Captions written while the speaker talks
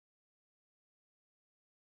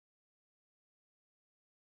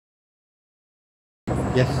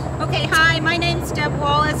Yes. Okay, hi, my name's Deb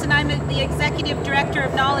Wallace and I'm the Executive Director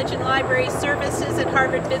of Knowledge and Library Services at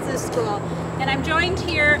Harvard Business School. And I'm joined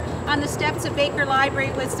here on the steps of Baker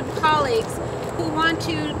Library with some colleagues who want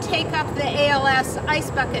to take up the ALS Ice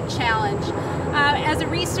Bucket Challenge. As a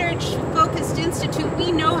research-focused institute,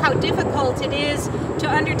 we know how difficult it is to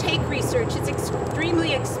undertake research. It's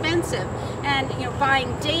extremely expensive. And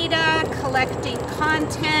buying data, collecting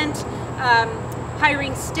content,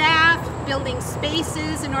 hiring staff, building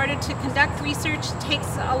spaces in order to conduct research takes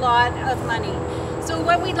a lot of money. So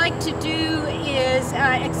what we'd like to do is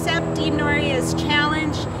accept Dean Noria's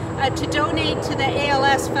challenge to donate to the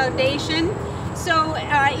ALS Foundation. So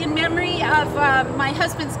in memory of my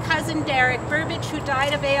husband's cousin, Derek Burbidge, who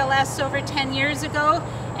died of ALS over 10 years ago,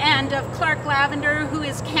 and of Clark Lavender, who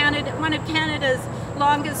is one of Canada's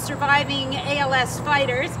longest surviving ALS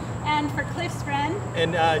fighters, and for Cliff's friend.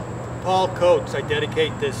 And Paul Coates, I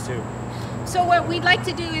dedicate this to. So what we'd like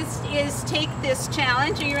to do is take this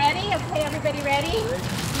challenge. Are you ready? Okay, everybody ready?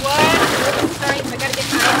 Sorry, I gotta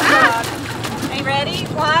get my Are you ready?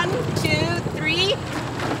 1, 2, 3.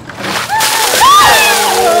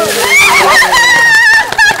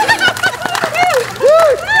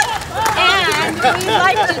 And we'd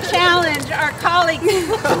like to challenge our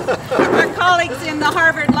colleagues in the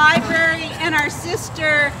Harvard Library and our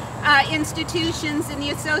sister institutions in the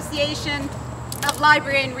Association of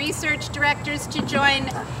Library and Research Directors to join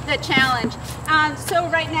the challenge. So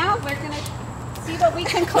right now we're going to see what we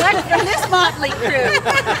can collect from this motley crew.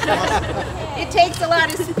 It takes a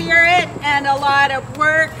lot of spirit and a lot of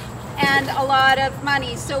work and a lot of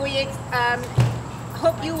money. So we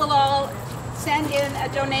hope you will all send in a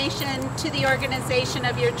donation to the organization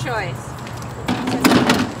of your choice.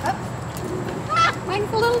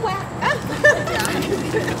 Mine's a little wet.